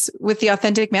experiences with the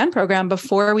Authentic Man program,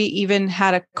 before we even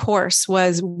had a course,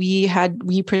 was we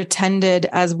pretended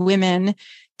as women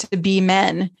to be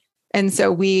men. And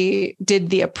so we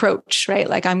did the approach, right?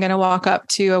 Like, I'm going to walk up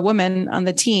to a woman on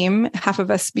the team. Half of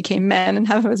us became men and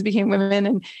half of us became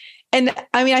women. And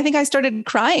I mean, I think I started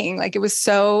crying. Like, it was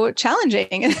so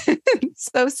challenging and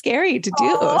so scary to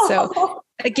do. So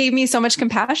it gave me so much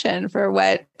compassion for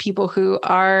what people who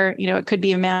are, it could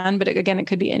be a man, but again, it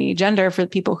could be any gender, for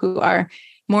people who are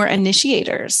more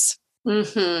initiators.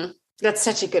 Mm-hmm. That's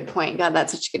such a good point. God,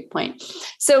 that's such a good point.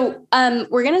 So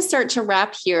we're going to start to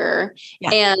wrap here.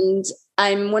 And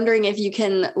I'm wondering if you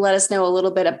can let us know a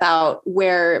little bit about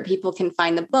where people can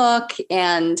find the book.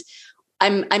 And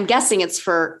I'm guessing it's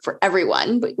for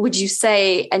everyone, but would you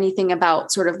say anything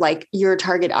about sort of like your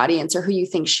target audience, or who you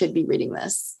think should be reading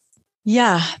this?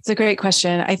 Yeah, it's a great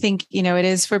question. I think, it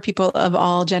is for people of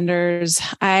all genders.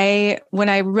 When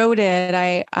I wrote it,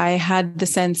 I had the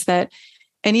sense that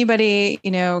anybody,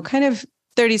 kind of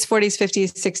 30s, 40s,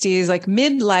 50s, 60s, like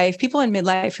midlife, people in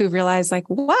midlife who realize like,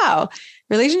 wow,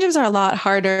 relationships are a lot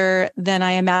harder than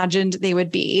I imagined they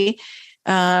would be.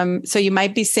 So you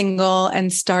might be single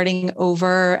and starting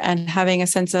over and having a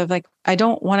sense of like, I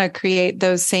don't want to create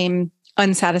those same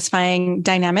unsatisfying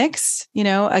dynamics.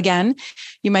 Again,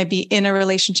 you might be in a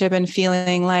relationship and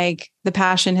feeling like the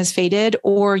passion has faded,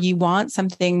 or you want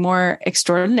something more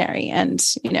extraordinary and,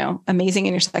 amazing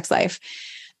in your sex life.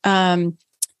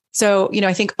 So,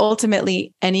 I think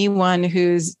ultimately anyone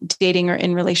who's dating or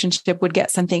in relationship would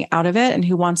get something out of it, and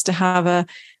who wants to have a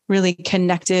really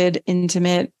connected,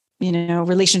 intimate,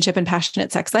 relationship and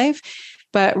passionate sex life.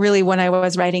 But really, when I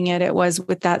was writing it, it was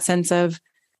with that sense of,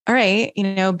 all right,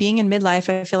 being in midlife,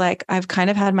 I feel like I've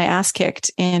kind of had my ass kicked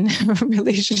in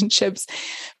relationships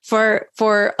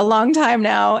for a long time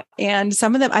now. And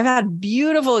some of them, I've had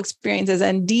beautiful experiences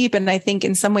and deep, and I think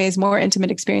in some ways more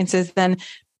intimate experiences than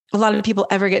a lot of people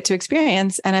ever get to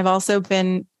experience. And I've also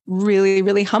been really,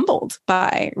 really humbled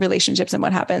by relationships and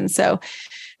what happens. So,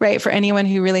 right, for anyone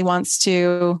who really wants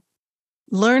to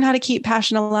learn how to keep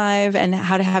passion alive and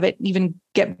how to have it even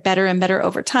get better and better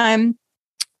over time,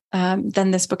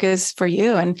 then this book is for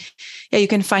you. And you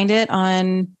can find it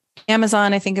on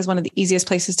Amazon, I think, is one of the easiest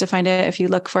places to find it. If you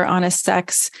look for Honest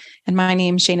Sex and my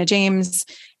name, Shayna James,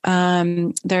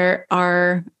 there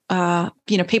are,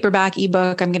 paperback,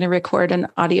 ebook. I'm going to record an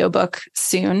audiobook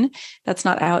soon. That's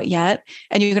not out yet.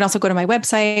 And you can also go to my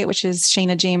website, which is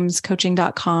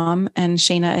shaynajamescoaching.com, and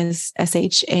Shayna is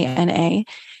SHANA,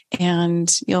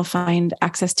 and you'll find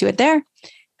access to it there.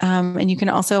 And you can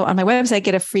also on my website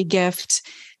get a free gift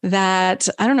that,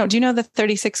 I don't know, do you know the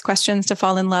 36 questions to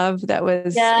fall in love that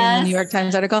was in the New York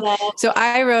Times article? Yes. So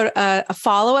I wrote a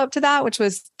follow-up to that, which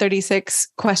was 36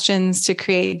 questions to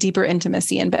create deeper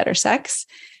intimacy and better sex.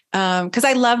 Because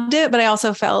I loved it, but I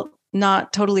also felt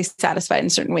not totally satisfied in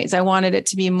certain ways. I wanted it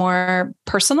to be more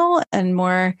personal and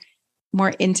more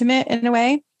intimate in a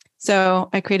way. So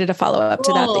I created a follow-up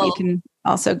to that you can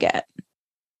also get.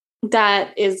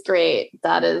 That is great.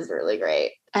 That is really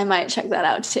great. I might check that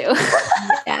out too.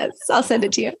 Yes, I'll send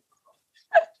it to you.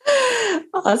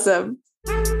 Awesome.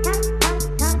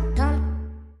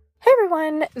 Hey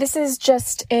everyone, this is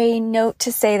just a note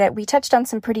to say that we touched on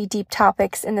some pretty deep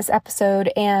topics in this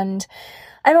episode, and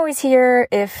I'm always here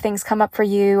if things come up for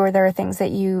you or there are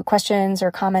questions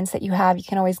or comments that you have. You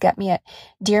can always get me at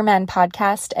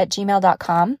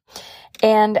dearmenpodcast@gmail.com.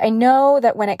 And I know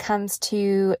that when it comes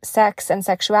to sex and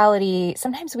sexuality,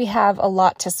 sometimes we have a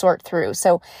lot to sort through.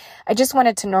 So I just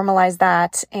wanted to normalize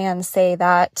that and say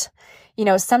that,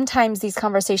 sometimes these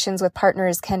conversations with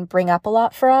partners can bring up a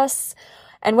lot for us.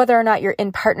 And whether or not you're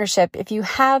in partnership, if you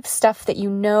have stuff that you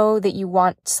know that you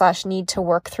want/need to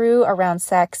work through around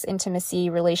sex, intimacy,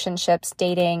 relationships,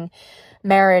 dating,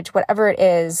 marriage, whatever it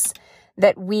is,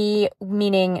 that we,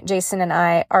 meaning Jason and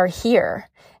I, are here.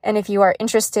 And if you are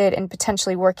interested in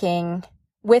potentially working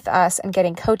with us and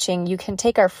getting coaching, you can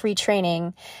take our free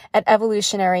training at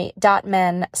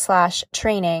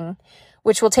evolutionary.men/training,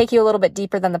 which will take you a little bit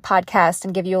deeper than the podcast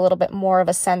and give you a little bit more of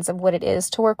a sense of what it is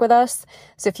to work with us.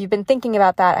 So if you've been thinking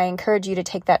about that, I encourage you to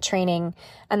take that training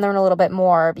and learn a little bit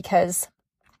more, because,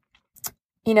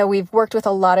 we've worked with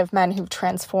a lot of men who've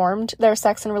transformed their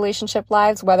sex and relationship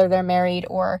lives, whether they're married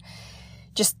or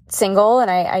just single. And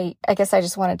I guess I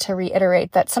just wanted to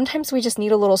reiterate that sometimes we just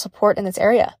need a little support in this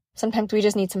area. Sometimes we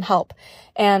just need some help,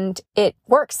 and it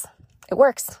works. It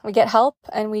works. We get help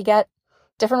and we get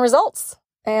different results.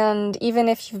 And even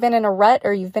if you've been in a rut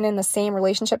or you've been in the same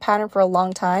relationship pattern for a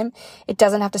long time, it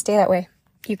doesn't have to stay that way.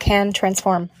 You can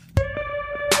transform.